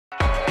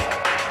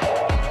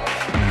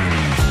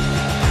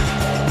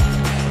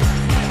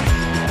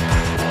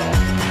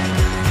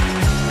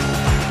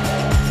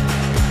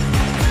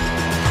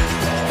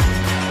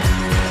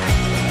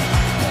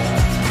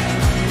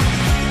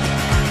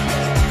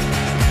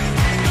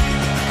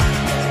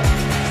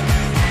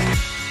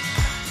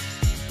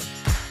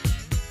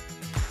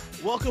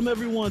Welcome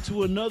everyone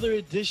to another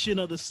edition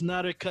of the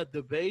Snyder Cut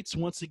Debates.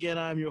 Once again,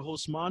 I'm your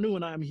host Manu,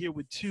 and I'm here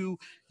with two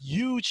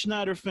huge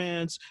Snyder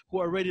fans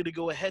who are ready to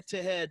go head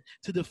to head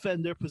to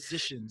defend their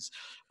positions.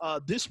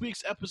 This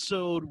week's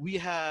episode, we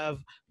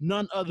have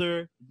none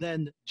other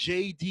than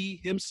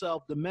JD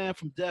himself, the man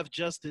from Def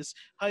Justice.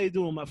 How you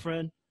doing, my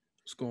friend?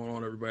 What's going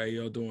on, everybody?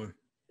 Y'all doing?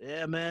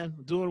 Yeah, man,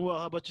 doing well.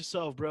 How about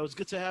yourself, bro? It's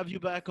good to have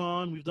you back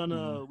on. We've done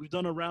a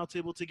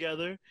roundtable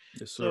together.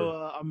 Yes, sir.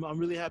 So I'm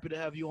really happy to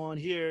have you on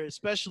here,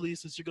 especially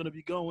since you're going to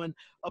be going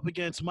up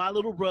against my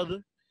little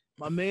brother,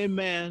 my main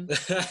man,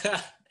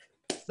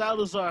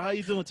 Salazar. How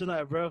you doing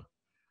tonight, bro?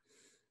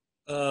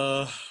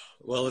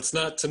 Well, it's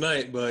not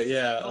tonight, but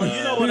yeah. Oh,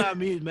 you know what I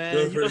mean,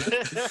 man.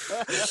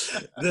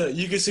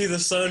 You can see the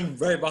sun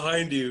right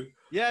behind you.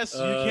 Yes, you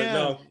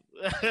can.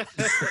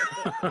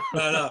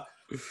 No.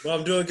 Well,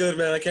 I'm doing good,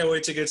 man. I can't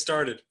wait to get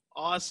started.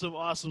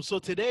 Awesome. So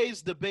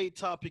today's debate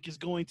topic is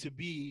going to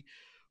be,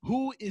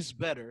 who is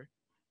better,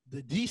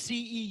 the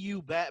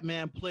DCEU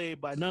Batman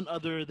played by none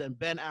other than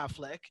Ben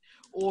Affleck,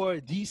 or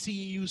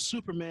DCEU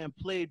Superman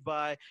played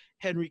by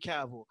Henry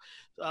Cavill?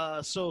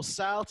 So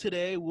Sal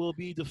today will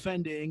be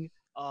defending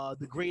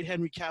the great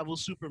Henry Cavill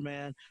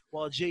Superman,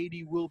 while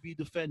JD will be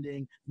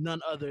defending none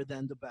other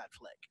than the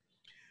Batfleck.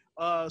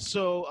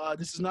 So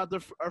this is not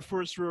our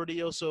first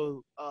rodeo,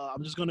 so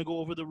I'm just going to go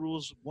over the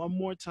rules one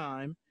more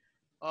time.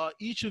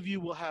 Each of you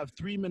will have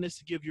 3 minutes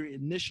to give your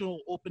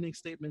initial opening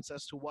statements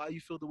as to why you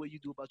feel the way you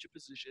do about your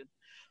position,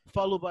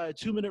 followed by a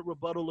 2-minute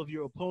rebuttal of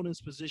your opponent's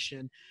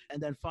position,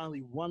 and then finally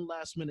 1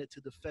 last minute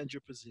to defend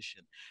your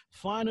position.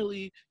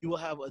 Finally, you will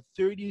have a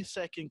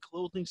 30-second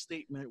closing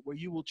statement where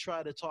you will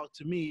try to talk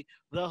to me,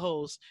 the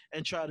host,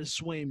 and try to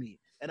sway me.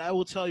 And I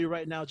will tell you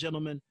right now,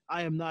 gentlemen,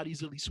 I am not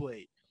easily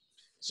swayed.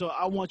 So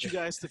I want you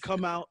guys to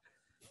come out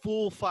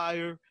full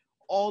fire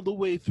all the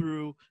way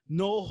through,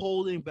 no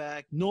holding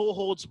back, no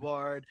holds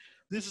barred.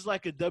 This is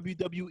like a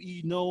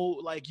WWE no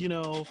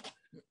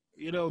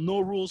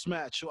rules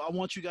match. So I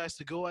want you guys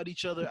to go at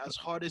each other as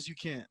hard as you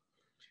can.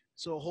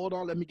 So hold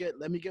on, let me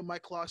get my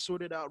clock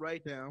sorted out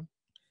right now.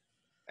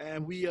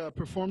 And we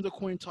performed the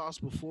coin toss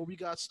before we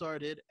got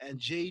started, and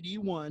JD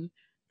won,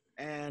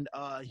 and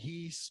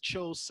he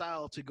chose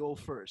Sal to go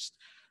first.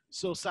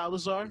 So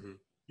Salazar,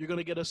 you're going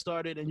to get us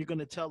started, and you're going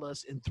to tell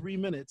us in 3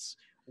 minutes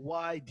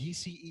why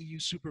DCEU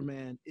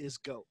Superman is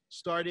GOAT.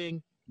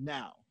 Starting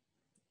now.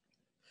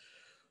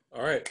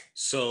 All right.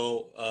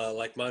 So,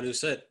 like Manu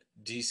said,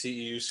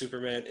 DCEU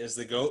Superman is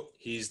the GOAT.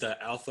 He's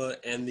the alpha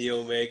and the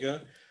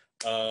omega.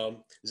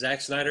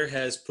 Zack Snyder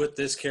has put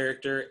this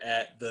character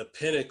at the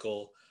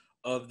pinnacle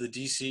of the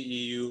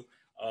DCEU.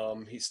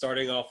 He's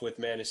starting off with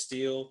Man of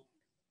Steel,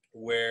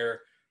 where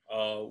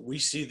we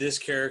see this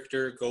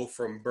character go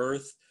from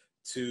birth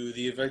to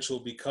the eventual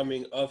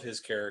becoming of his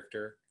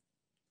character,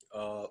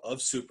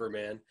 of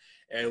Superman.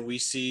 And we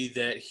see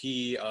that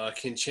he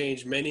can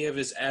change many of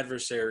his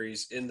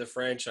adversaries in the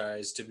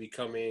franchise to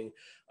becoming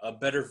a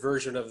better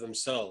version of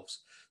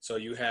themselves. So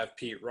you have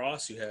Pete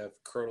Ross, you have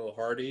Colonel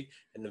Hardy,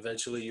 and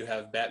eventually you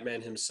have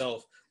Batman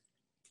himself.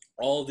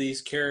 All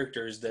these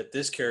characters that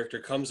this character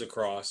comes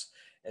across,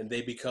 and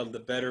they become the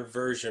better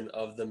version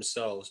of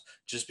themselves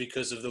just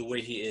because of the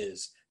way he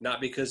is.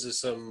 Not because of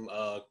some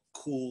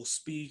cool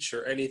speech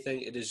or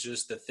anything. It is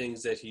just the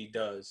things that he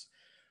does.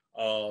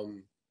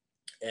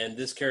 And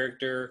this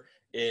character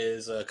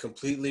is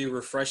completely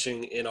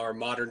refreshing in our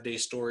modern day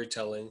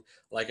storytelling.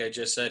 Like I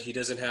just said, he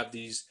doesn't have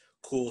these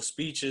cool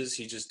speeches.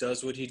 He just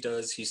does what he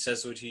does. He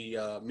says what he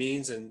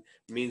means and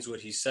means what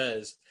he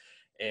says.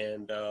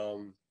 And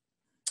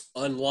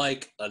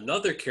unlike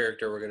another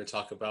character we're going to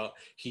talk about,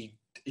 he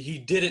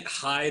didn't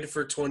hide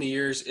for 20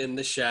 years in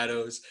the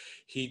shadows.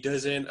 He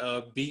doesn't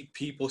beat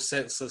people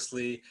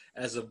senselessly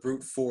as a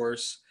brute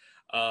force.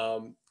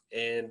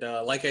 And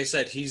like I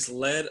said, he's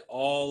led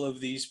all of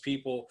these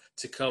people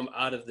to come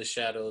out of the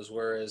shadows,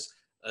 whereas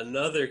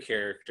another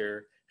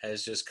character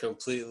has just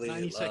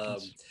completely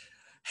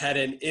had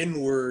an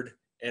inward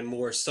and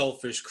more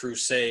selfish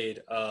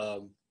crusade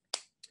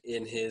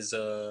in his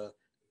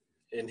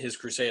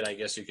crusade, I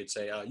guess you could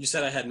say. You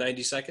said I had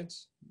 90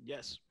 seconds?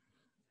 Yes.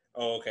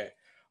 Oh, okay.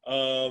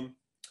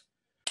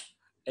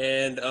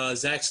 And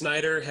Zack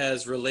Snyder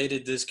has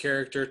related this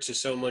character to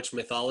so much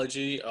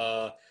mythology,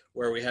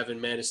 where we have in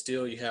Man of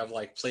Steel, you have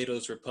like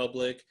Plato's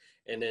Republic,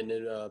 and then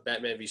in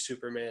Batman v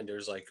Superman,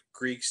 there's like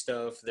Greek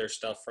stuff, there's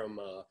stuff from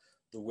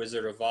the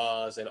Wizard of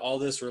Oz, and all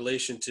this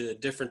relation to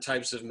different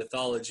types of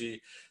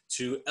mythology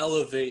to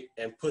elevate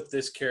and put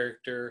this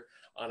character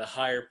on a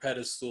higher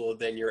pedestal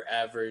than your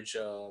average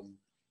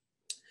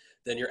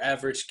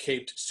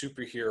caped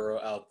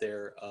superhero out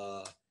there.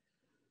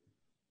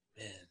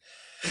 Man.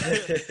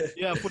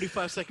 Yeah,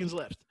 45 seconds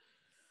left.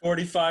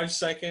 45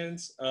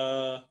 seconds.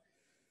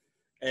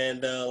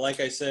 And like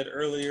I said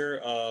earlier,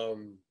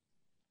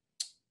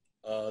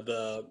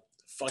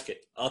 fuck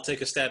it. I'll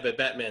take a stab at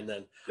Batman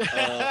then.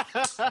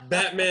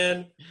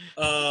 Batman,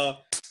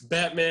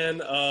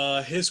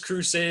 his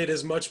crusade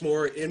is much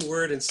more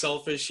inward and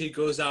selfish. He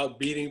goes out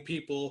beating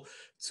people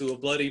to a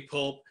bloody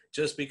pulp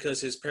just because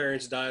his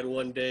parents died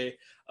one day.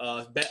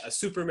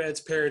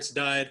 Superman's parents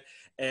died,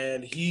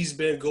 and he's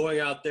been going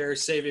out there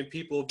saving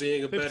people,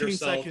 being a better 15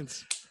 self,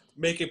 seconds.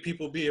 making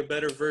people be a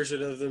better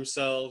version of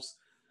themselves.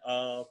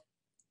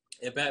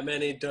 And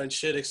Batman ain't done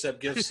shit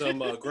except give some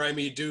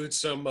grimy dude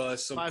some 5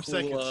 cool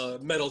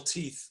seconds. metal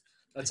teeth.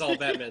 That's all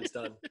Batman's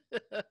done.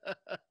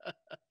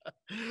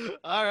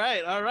 All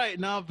right, all right.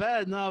 Not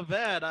bad, not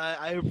bad.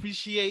 I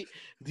appreciate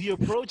the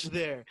approach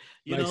there.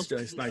 You know,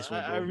 Nice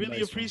one, I bro. really Nice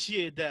one.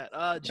 appreciate that.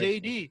 Nice one.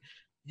 JD,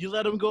 you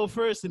let him go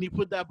first, and he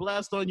put that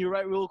blast on you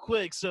right real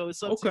quick. So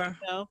it's up to Okay.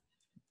 you now.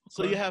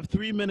 So you Okay. have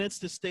 3 minutes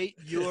to state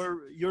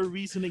your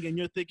reasoning and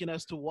your thinking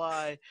as to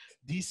why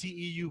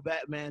DCEU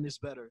Batman is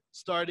better.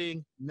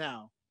 Starting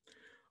now.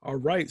 All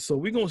right. So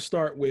we're gonna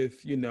start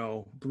with,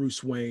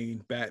 Bruce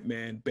Wayne,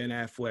 Batman, Ben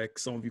Affleck.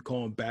 Some of you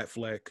call him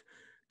Batfleck,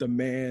 the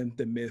man,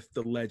 the myth,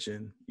 the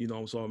legend. You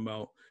know what I'm talking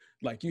about?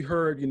 Like you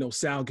heard,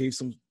 Sal gave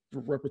some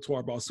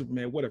repertoire about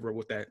Superman, whatever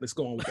with that. Let's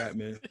go on with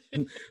Batman.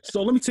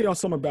 So let me tell y'all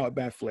something about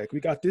Batfleck.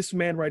 We got this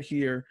man right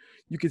here.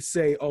 You could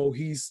say, oh,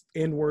 he's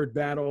inward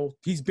battle.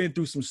 He's been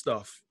through some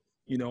stuff.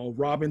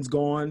 Robin's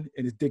gone,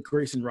 and it's Dick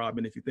Grayson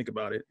Robin, if you think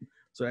about it.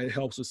 So that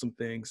helps with some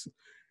things.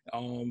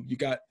 You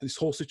got this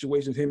whole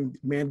situation of him,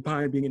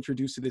 mankind being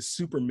introduced to this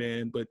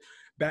Superman, but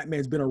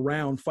Batman's been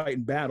around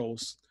fighting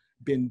battles,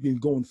 been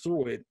going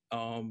through it.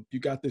 You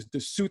got the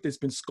suit that's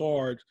been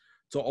scarred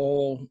to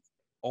all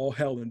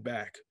hell and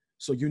back.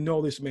 So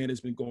this man has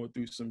been going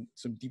through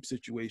some deep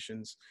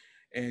situations,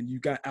 and you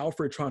got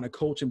Alfred trying to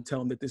coach him,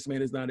 tell him that this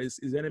man is not his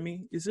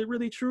enemy. Is it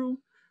really true?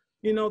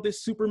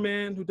 This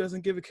Superman who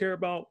doesn't give a care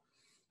about,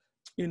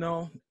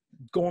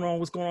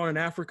 what's going on in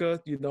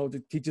Africa.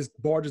 He just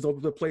barges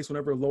over the place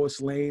whenever Lois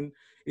Lane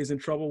is in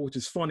trouble, which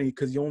is funny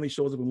because he only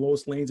shows up when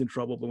Lois Lane's in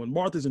trouble, but when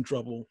Martha's in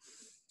trouble,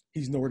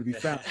 he's nowhere to be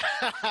found.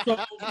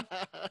 So,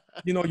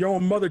 your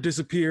own mother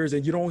disappears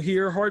and you don't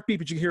hear her heartbeat,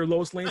 but you hear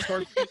Lois Lane's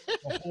heartbeat.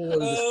 A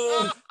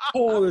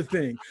whole other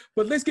thing.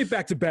 But let's get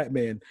back to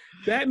Batman.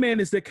 Batman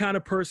is the kind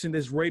of person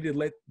that's ready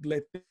to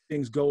let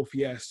things go if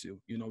he has to.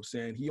 You know what I'm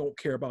saying? He don't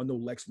care about no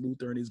Lex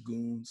Luthor and his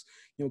goons.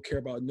 He don't care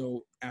about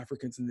no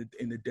Africans in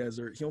the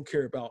desert.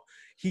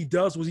 He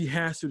does what he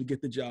has to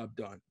get the job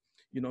done.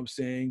 You know what I'm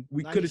saying?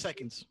 90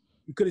 seconds.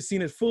 We could have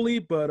seen it fully,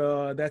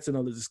 but that's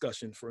another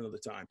discussion for another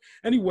time.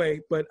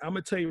 Anyway, but I'm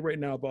going to tell you right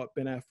now about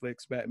Ben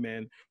Affleck's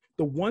Batman.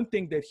 The one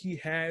thing that he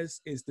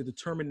has is the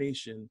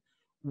determination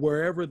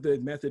wherever the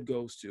method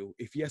goes to.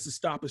 If he has to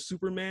stop a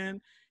Superman,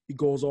 he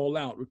goes all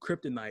out with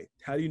Kryptonite.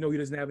 How do you know he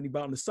doesn't have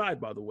anybody on the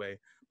side, by the way?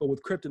 But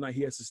with Kryptonite,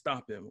 he has to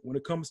stop him. When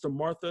it comes to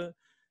Martha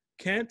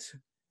Kent,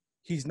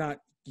 he's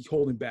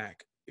holding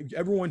back. If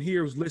everyone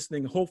here who's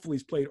listening, hopefully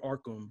has played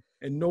Arkham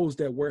and knows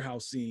that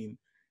warehouse scene.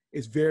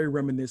 It's very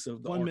reminiscent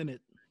of the 1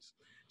 minute.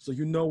 So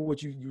you know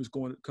what you was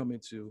going to come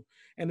into.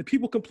 And the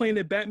people complain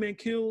that Batman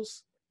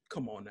kills,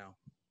 come on now.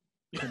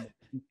 Come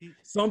on.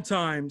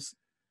 Sometimes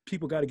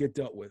people got to get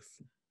dealt with.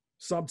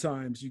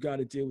 Sometimes you got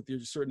to deal with your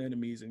certain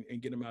enemies and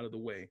get them out of the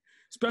way.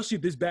 Especially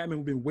this Batman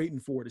we've been waiting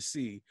for to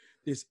see.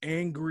 This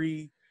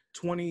angry,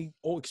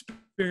 20-old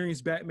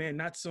experienced Batman,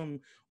 not some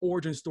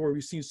origin story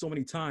we've seen so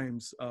many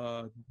times.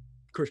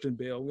 Christian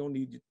Bale, we don't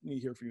need to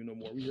hear from you no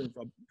more. We're hearing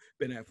from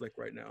Ben Affleck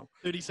right now.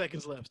 30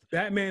 seconds left.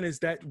 Batman is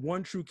that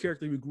one true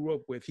character we grew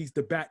up with. He's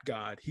the Bat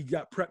God. He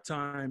got prep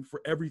time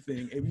for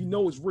everything, and we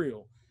know it's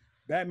real.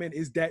 Batman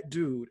is that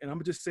dude, and I'm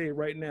gonna just say it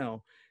right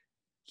now.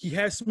 He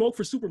had smoke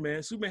for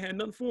Superman. Superman had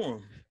nothing for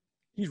him.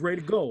 He's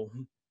ready to go.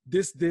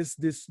 This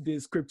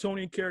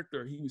Kryptonian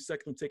character, he was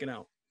second taken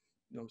out.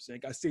 You know what I'm saying?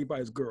 Got saved by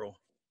his girl.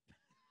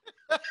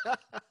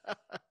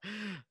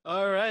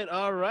 All right.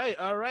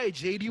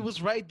 JD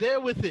was right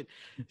there with it.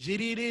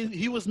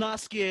 He was not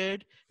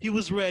scared. He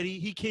was ready.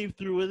 He came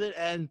through with it.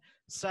 And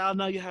Sal,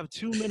 now you have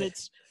 2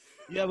 minutes.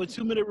 You have a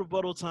 2-minute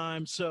rebuttal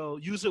time, so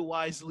use it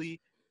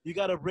wisely. You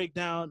got to break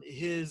down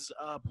his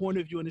point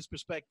of view and his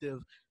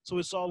perspective. So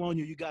it's all on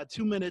you. You got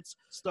 2 minutes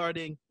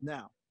starting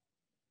now.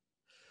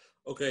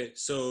 Okay,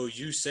 so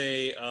you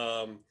say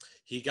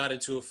he got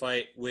into a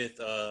fight with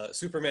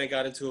Superman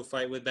got into a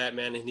fight with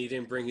Batman, and he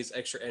didn't bring his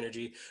extra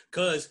energy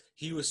because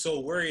he was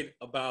so worried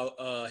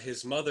about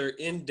his mother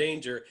in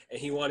danger, and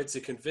he wanted to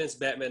convince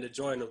Batman to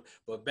join him.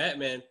 But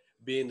Batman,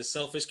 being the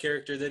selfish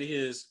character that he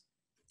is,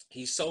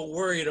 he's so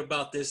worried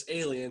about this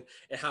alien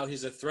and how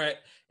he's a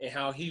threat and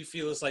how he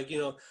feels like,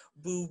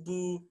 boo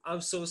boo,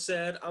 I'm so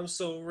sad, I'm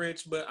so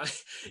rich, but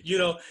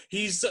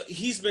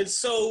he's been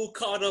so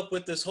caught up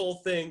with this whole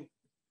thing.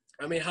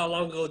 I mean, how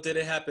long ago did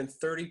it happen?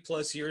 30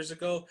 plus years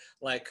ago?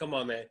 Like, come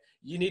on, man.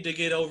 You need to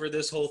get over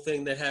this whole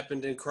thing that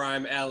happened in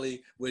Crime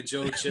Alley with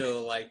Joe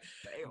Chill. Like,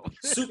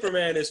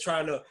 Superman is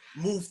trying to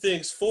move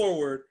things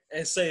forward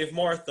and save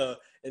Martha,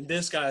 and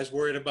this guy's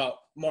worried about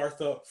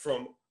Martha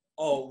from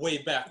way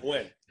back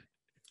when.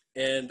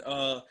 And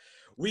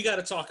we got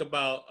to talk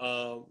about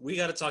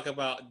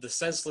the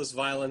senseless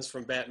violence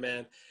from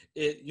Batman.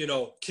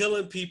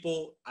 Killing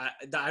people.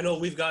 I know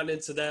we've gotten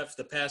into that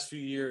for the past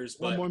few years.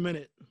 But 1 more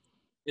minute.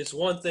 It's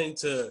one thing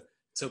to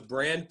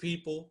brand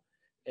people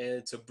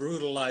and to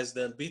brutalize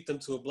them, beat them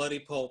to a bloody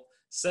pulp,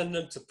 send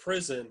them to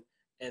prison,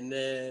 and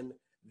then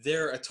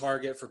they're a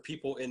target for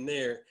people in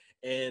there,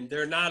 and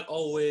they're not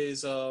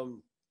always.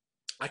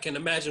 I can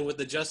imagine with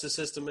the justice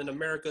system in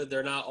America,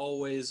 they're not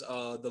always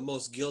the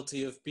most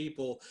guilty of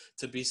people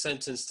to be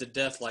sentenced to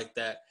death like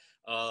that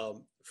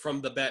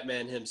from the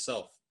Batman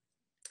himself.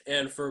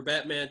 And for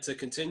Batman to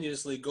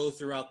continuously go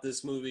throughout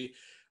this movie,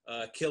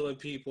 killing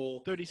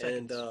people 30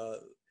 seconds.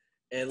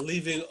 And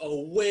leaving a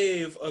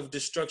wave of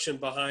destruction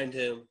behind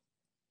him,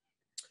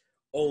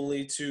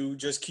 only to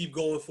just keep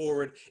going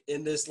forward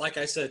in this, like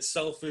I said,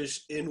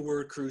 selfish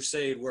inward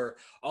crusade where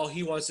all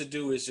he wants to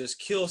do is just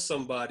kill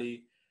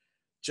somebody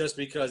just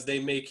because they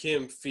make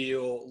him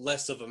feel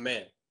less of a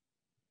man.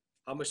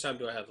 How much time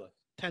do I have left?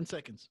 10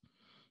 seconds.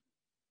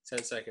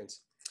 10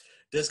 seconds.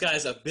 This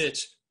guy's a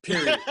bitch,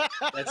 period.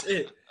 That's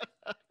it.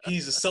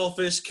 He's a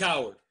selfish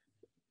coward.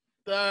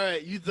 All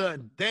right, you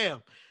done.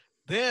 Damn,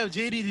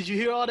 JD, did you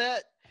hear all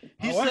that?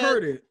 I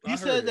heard it. He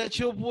said that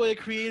your boy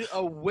created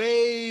a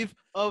wave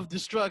of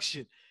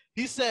destruction.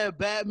 He said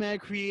Batman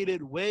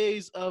created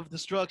waves of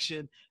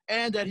destruction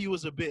and that he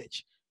was a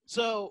bitch.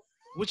 So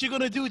what you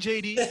gonna do,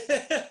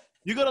 JD?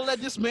 You gonna let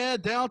this man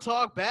down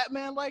talk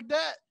Batman like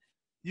that?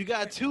 You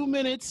got 2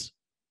 minutes.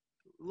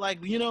 Like,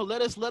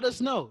 let us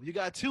know. You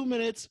got 2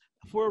 minutes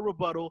for a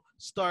rebuttal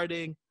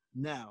starting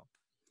now.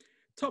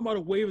 Talking about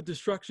a wave of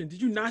destruction.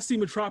 Did you not see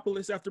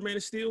Metropolis after Man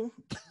of Steel?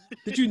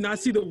 Did you not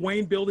see the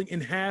Wayne building in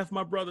half,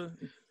 my brother?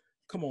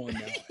 Come on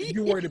now.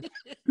 You worried about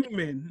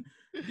Superman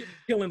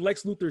killing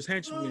Lex Luthor's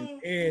henchman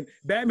and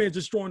Batman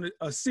destroying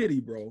a city,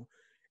 bro.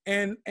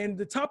 And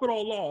to top it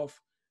all off,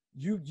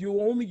 you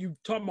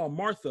talking about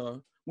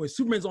Martha when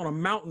Superman's on a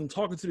mountain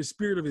talking to the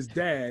spirit of his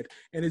dad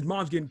and his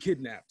mom's getting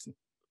kidnapped.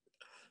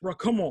 Bro,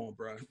 come on,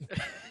 bro.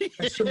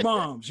 That's your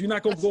mom's. You're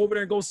not gonna go over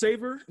there and go save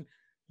her?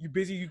 You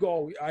busy? You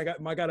go. I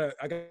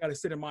gotta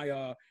sit in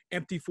my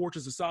empty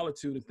fortress of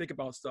solitude and think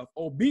about stuff.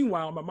 Oh,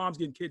 meanwhile, my mom's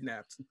getting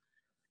kidnapped.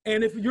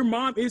 And if your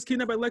mom is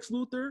kidnapped by Lex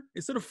Luthor,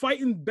 instead of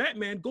fighting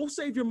Batman, go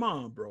save your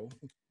mom, bro.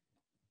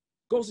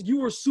 You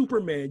were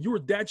Superman. You were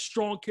that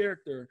strong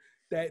character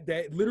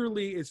that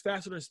literally is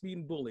faster than a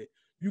speeding bullet.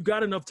 You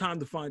got enough time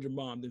to find your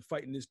mom than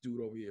fighting this dude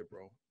over here,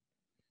 bro.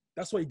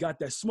 That's why he got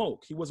that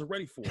smoke. He wasn't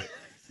ready for it.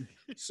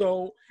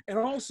 So, and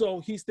also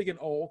he's thinking,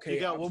 oh, okay. You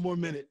got 1 more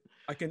minute.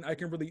 I can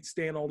really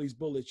stand all these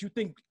bullets. You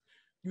think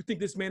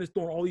this man is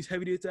throwing all these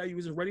heavy hits at you? He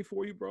wasn't ready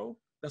for you, bro.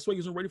 That's why he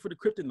wasn't ready for the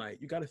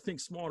kryptonite. You got to think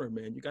smarter,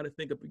 man. You got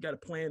to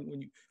plan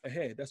when you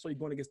ahead. That's why you're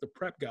going against the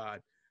prep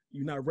god.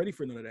 You're not ready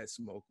for none of that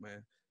smoke,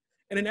 man.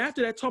 And then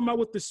after that, talking about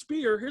with the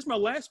spear, here's my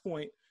last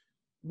point.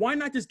 Why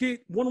not just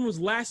get one of them's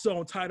lasso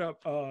and tied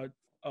up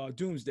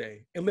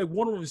Doomsday and let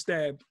one of them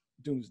stab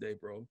Doomsday,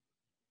 bro?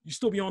 You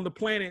still be on the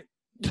planet.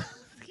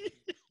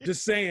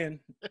 Just saying.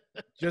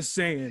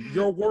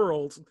 Your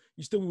world,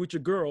 you still be with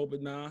your girl,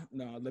 but nah,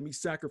 let me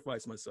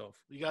sacrifice myself.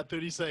 You got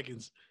 30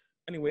 seconds.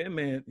 Anyway,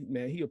 man,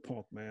 he a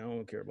punk, man. I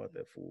don't care about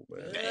that fool,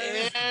 man.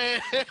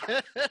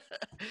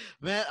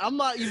 Man, I'm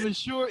not even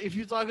sure if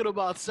you're talking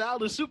about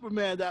Sal or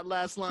Superman, that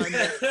last line.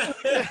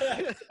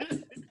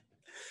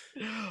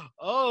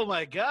 Oh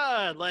my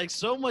God, like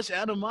so much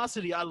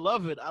animosity. I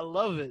love it.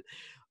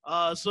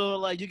 So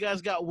like you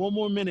guys got 1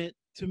 more minute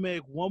to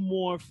make one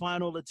more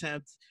final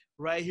attempt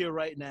right here,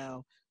 right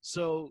now.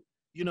 So,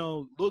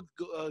 look,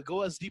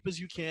 go as deep as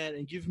you can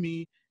and give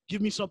me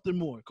something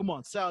more. Come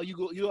on, Sal,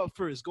 you up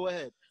first. Go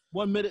ahead.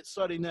 1 minute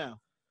starting now.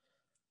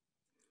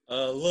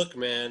 Look,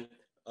 man,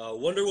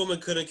 Wonder Woman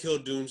couldn't kill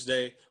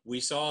Doomsday. We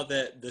saw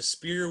that the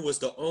spear was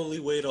the only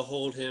way to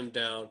hold him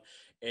down.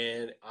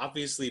 And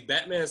obviously,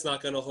 Batman's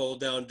not going to hold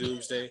down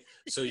Doomsday.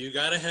 So you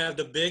got to have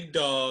the big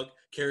dog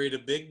carry the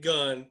big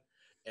gun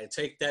and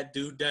take that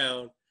dude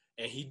down.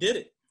 And he did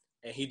it.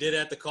 And he did it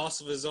at the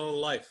cost of his own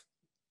life.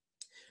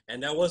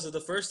 And that wasn't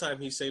the first time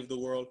he saved the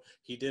world.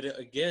 He did it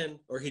again,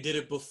 or he did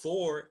it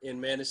before in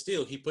Man of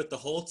Steel. He put the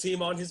whole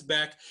team on his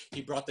back.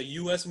 He brought the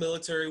U.S.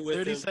 military with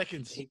 30 him.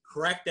 seconds. He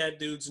cracked that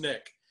dude's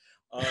neck.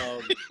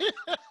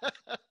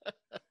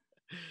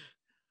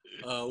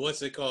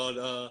 What's it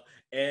called?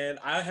 And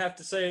I have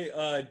to say,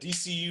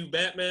 DCU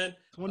Batman,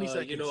 20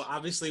 seconds.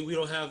 Obviously we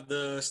don't have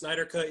the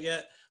Snyder cut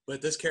yet, but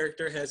this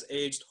character has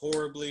aged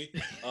horribly.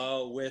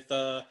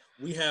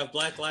 We have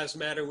Black Lives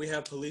Matter, we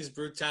have police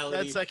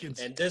brutality. 10 seconds.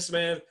 And this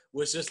man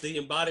was just the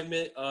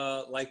embodiment.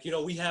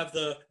 We have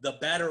the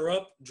batter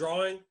up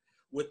drawing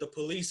with the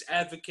police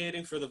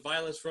advocating for the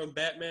violence from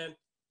Batman.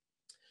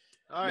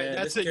 All right,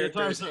 that's it. Your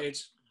time's up.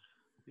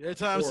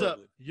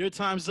 Your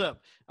time's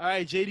up. All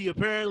right, JD,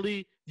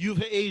 apparently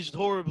you've aged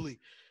horribly.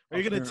 Are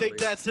you gonna take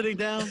that sitting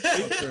down?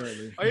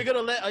 Are you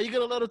gonna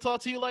let her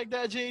talk to you like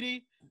that,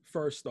 JD?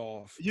 First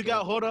off,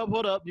 hold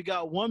up. You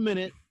got 1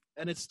 minute,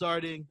 and it's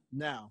starting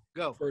now.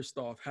 Go. First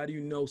off, how do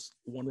you know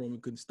Wonder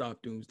Woman couldn't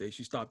stop Doomsday?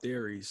 She stopped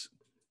Ares.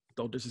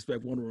 Don't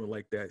disrespect Wonder Woman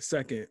like that.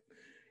 Second,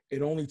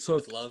 it only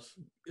took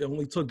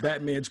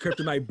Batman's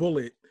kryptonite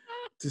bullet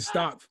to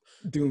stop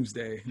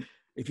Doomsday.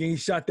 If you ain't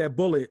shot that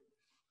bullet,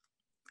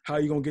 how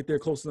you gonna get there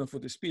close enough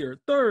with the spear?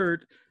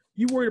 Third,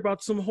 you worried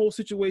about some whole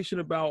situation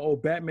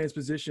about Batman's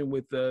position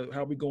with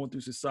how we going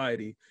through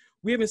society.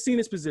 We haven't seen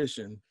his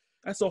position.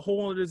 That's a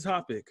whole other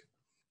topic.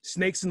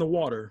 snakes in the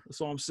water.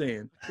 That's all I'm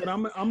saying. But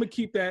I'm gonna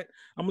keep that.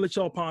 I'm gonna let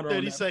y'all ponder on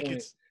 30 that point.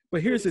 seconds.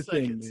 But here's the 30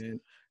 thing, seconds.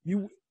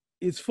 man.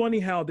 It's funny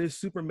how this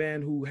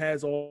Superman who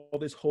has all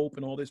this hope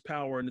and all this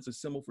power and it's a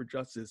symbol for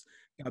justice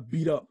got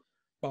beat up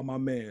by my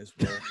mans,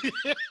 bro.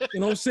 You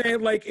know what I'm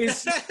saying? Like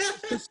it's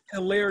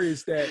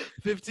hilarious that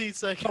 15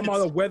 seconds. come out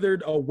a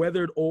weathered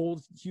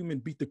old human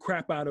beat the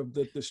crap out of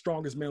the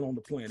strongest man on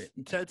the planet.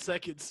 10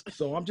 seconds.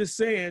 So I'm just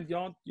saying,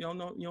 y'all know, you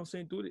know what I'm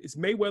saying? Dude, it's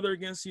Mayweather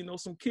against,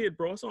 some kid,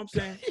 bro. That's all I'm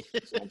saying.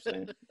 That's all I'm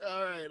saying.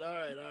 All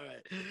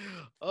right.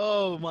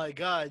 Oh my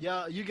God,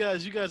 you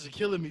guys are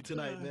killing me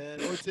tonight,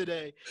 man. Or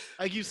today.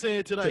 I keep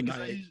saying tonight.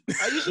 'Cause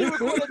I usually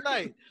record at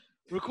night.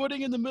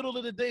 Recording in the middle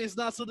of the day is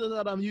not something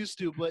that I'm used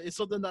to, but it's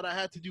something that I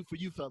had to do for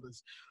you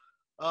fellas.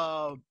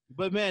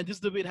 But man, this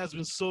debate has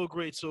been so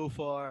great so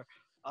far.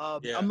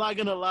 Yeah. I'm not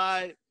gonna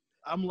lie.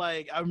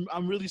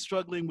 I'm really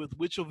struggling with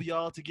which of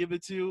y'all to give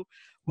it to,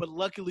 but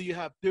luckily you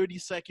have 30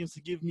 seconds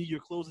to give me your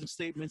closing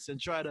statements and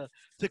try to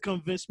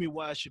convince me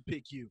why I should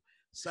pick you.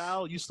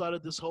 Sal, you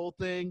started this whole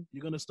thing.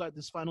 You're gonna start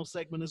this final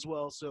segment as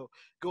well. So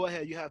go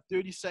ahead. You have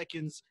 30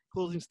 seconds.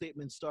 Closing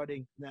statement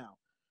starting now.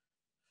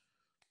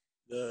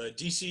 The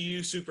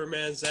DCU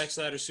Superman, Zack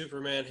Snyder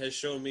Superman, has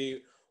shown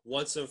me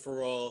once and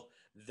for all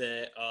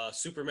that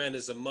Superman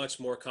is a much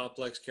more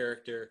complex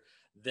character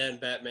than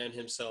Batman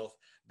himself.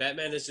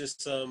 Batman is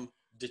just some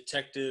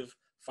detective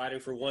fighting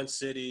for one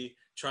city,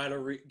 trying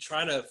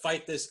to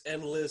fight this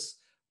endless,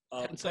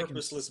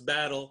 purposeless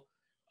battle.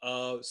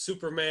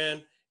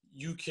 Superman,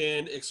 you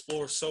can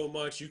explore so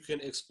much. You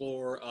can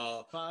explore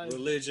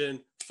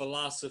religion,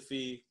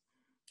 philosophy,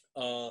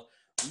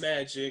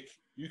 magic.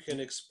 You can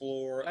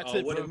explore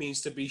what it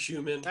means to be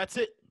human. That's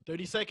it.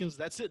 30 seconds.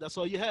 That's it. That's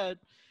all you had.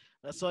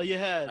 I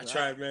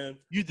tried, man.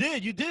 You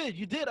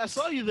did. I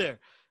saw you there.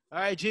 All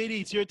right,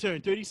 JD, it's your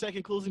turn.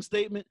 30-second closing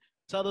statement.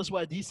 Tell us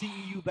why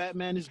DCEU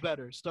Batman is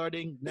better.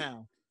 Starting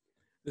now.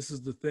 This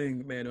is the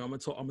thing, man. I'm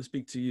gonna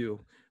speak to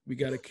you. We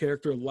got a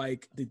character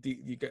like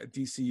you got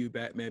DCU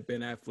Batman,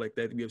 Ben Affleck,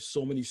 that we have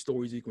so many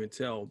stories you can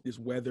tell. This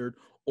weathered,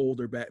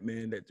 older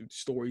Batman,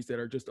 stories that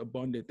are just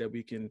abundant that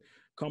we can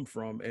come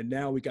from. And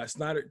now we got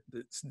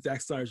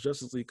Zack Snyder's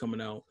Justice League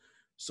coming out,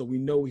 so we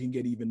know we can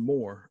get even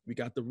more. We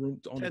got the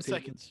room on 10 the table.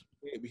 seconds.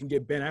 We can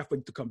get Ben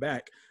Affleck to come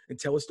back and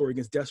tell a story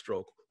against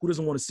Deathstroke. Who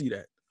doesn't want to see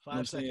that?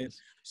 5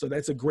 seconds. So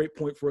that's a great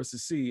point for us to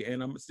see.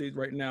 And I'm gonna say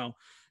right now,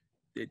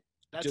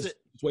 That's it.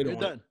 Wait You're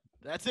done.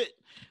 That's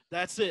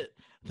it.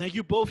 Thank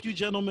you, both you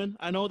gentlemen.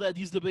 I know that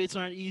these debates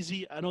aren't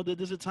easy. I know that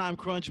there's a time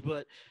crunch,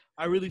 but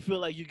I really feel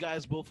like you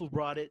guys both have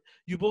brought it.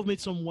 You both made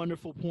some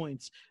wonderful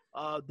points.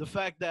 The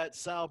fact that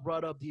Sal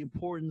brought up the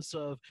importance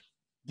of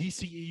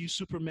DCEU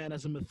Superman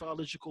as a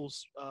mythological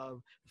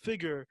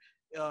figure,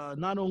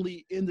 not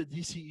only in the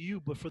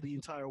DCEU, but for the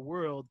entire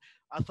world,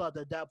 I thought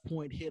that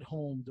point hit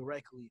home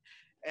directly.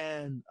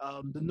 And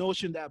the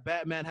notion that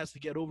Batman has to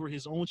get over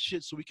his own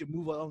shit so we can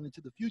move on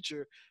into the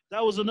future,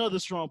 that was another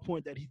strong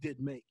point that he did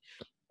make.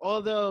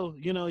 Although,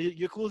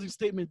 your closing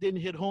statement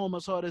didn't hit home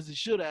as hard as it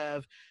should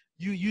have,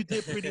 you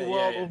did pretty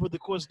well over the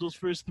course of those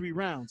first 3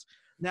 rounds.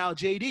 Now,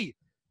 JD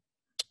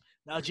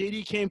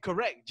came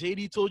correct.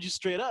 JD told you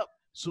straight up,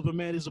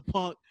 Superman is a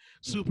punk.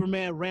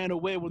 Superman ran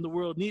away when the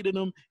world needed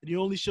him, and he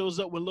only shows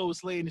up when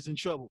Lois Lane is in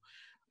trouble.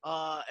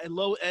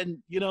 JD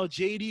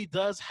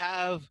does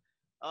have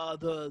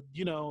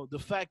the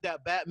fact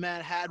that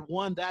Batman had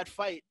won that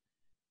fight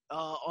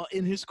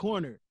in his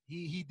corner.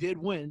 He did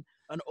win.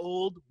 An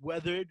old,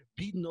 weathered,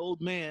 beaten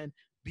old man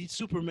beat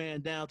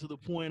Superman down to the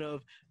point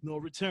of no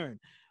return.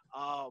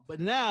 But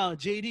now,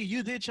 JD,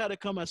 you did try to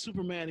come at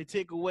Superman and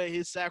take away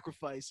his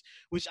sacrifice,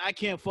 which I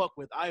can't fuck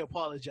with. I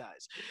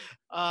apologize.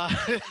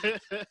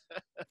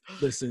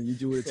 Listen, you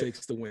do what it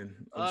takes to win.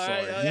 I'm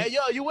sorry.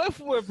 Right, you went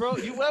for it, bro.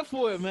 You went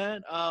for it,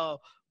 man.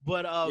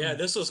 Yeah,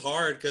 this was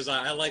hard because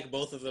I like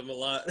both of them a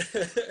lot.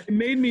 It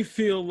made me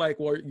feel like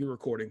you're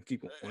recording.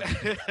 Keep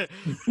going.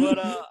 But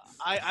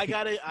I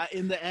got it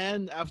in the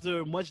end.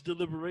 After much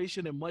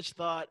deliberation and much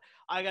thought,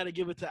 I got to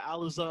give it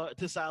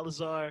to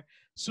Salazar.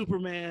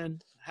 Superman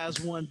has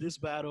won this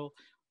battle.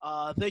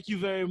 Thank you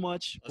very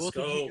much, both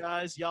of you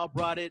guys. Y'all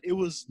brought it. It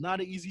was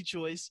not an easy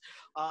choice,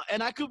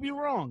 and I could be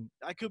wrong.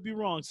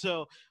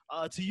 So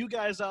to you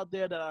guys out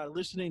there that are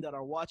listening, that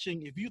are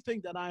watching, if you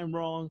think that I'm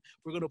wrong,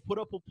 we're going to put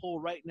up a poll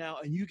right now,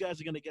 and you guys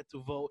are going to get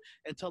to vote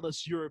and tell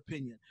us your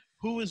opinion.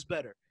 Who is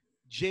better?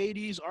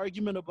 JD's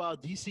argument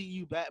about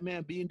DCU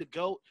Batman being the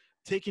GOAT,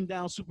 taking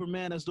down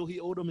Superman as though he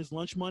owed him his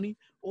lunch money,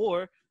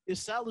 or is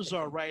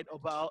Salazar right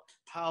about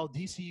how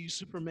DCU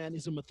Superman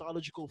is a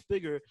mythological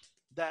figure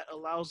that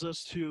allows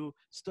us to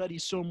study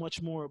so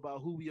much more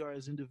about who we are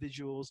as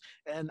individuals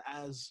and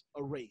as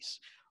a race?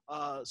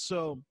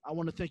 So I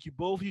want to thank you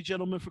both, you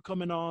gentlemen, for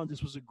coming on.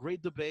 This was a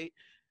great debate.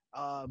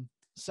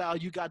 Sal,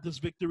 you got this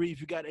victory. If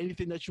you got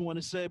anything that you want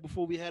to say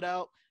before we head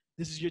out,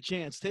 this is your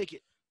chance. Take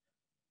it.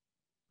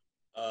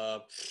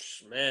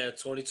 Man,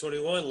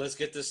 2021. Let's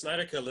get this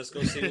Snyder Cut. Let's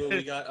go see what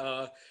we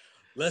got.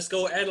 Let's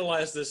go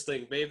analyze this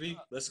thing, baby.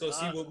 Let's go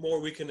see what more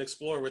we can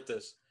explore with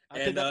this.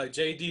 And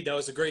JD, that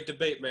was a great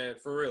debate, man.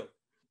 For real.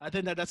 I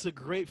think that that's a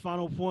great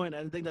final point.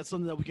 I think that's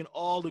something that we can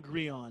all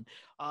agree on.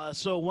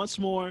 So once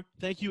more,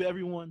 thank you,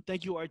 everyone.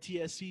 Thank you,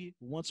 RTSC,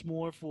 once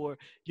more for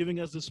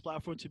giving us this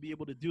platform to be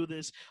able to do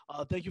this.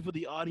 Thank you for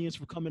the audience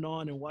for coming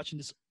on and watching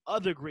this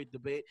other great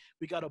debate.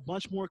 We got a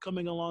bunch more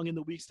coming along in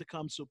the weeks to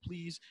come, so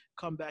please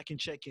come back and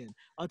check in.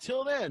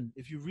 Until then,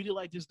 if you really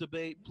like this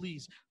debate,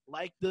 please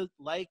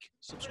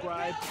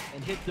subscribe,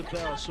 and hit the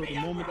bell so the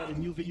moment that a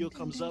new video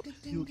comes up,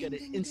 you will get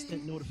an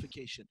instant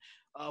notification.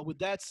 With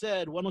that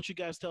said, why don't you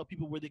guys tell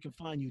people where they can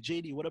find you?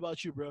 JD, what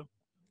about you, bro?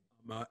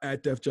 I'm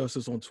at Def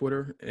Justice on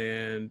Twitter,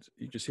 and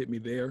you just hit me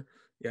there.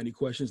 You got any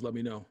questions, let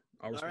me know.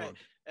 I'll respond. All right.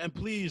 And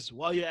please,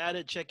 while you're at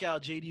it, check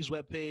out JD's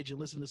webpage and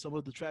listen to some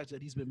of the tracks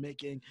that he's been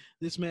making.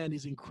 This man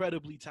is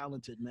incredibly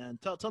talented, man.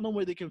 Tell them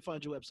where they can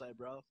find your website,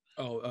 bro.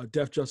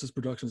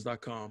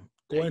 DefJusticeProductions.com.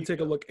 Go ahead and take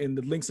a look, and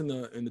the links in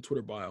the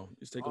Twitter bio.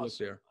 Just take a look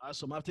there.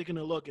 Awesome. I've taken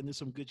a look, and there's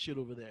some good shit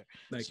over there.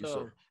 Thank you,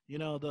 sir. You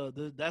know,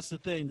 that's the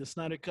thing. The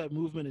Snyder Cut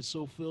movement is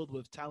so filled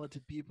with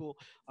talented people.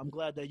 I'm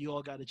glad that you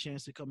all got a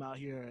chance to come out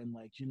here and,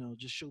 like, you know,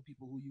 just show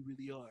people who you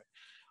really are.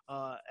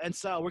 And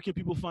Sal, where can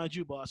people find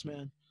you, boss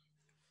man?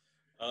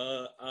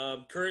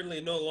 I'm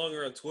currently no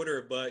longer on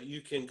Twitter, but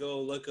you can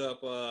go look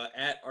up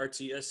at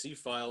RTSC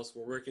Files.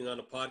 We're working on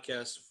a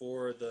podcast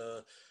for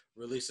the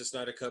Release the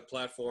Snyder Cut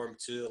platform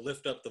to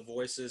lift up the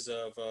voices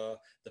of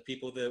the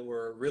people that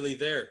were really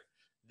there,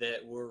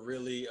 that were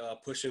really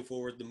pushing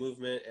forward the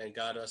movement and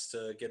got us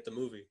to get the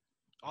movie.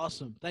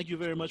 Awesome. Thank you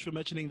very much for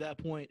mentioning that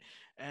point.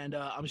 And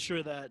I'm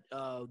sure that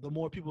the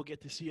more people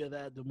get to see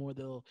that, the more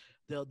they'll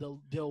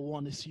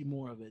want to see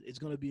more of it. It's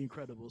going to be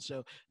incredible.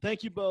 So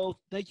thank you both.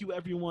 Thank you,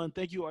 everyone.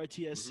 Thank you,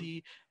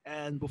 RTSC.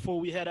 And before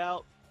we head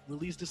out,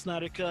 release the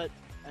Snyder Cut.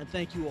 And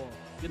thank you all.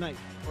 Good night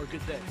or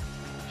good day.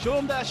 Show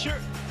them that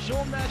shirt. Show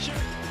them that shirt.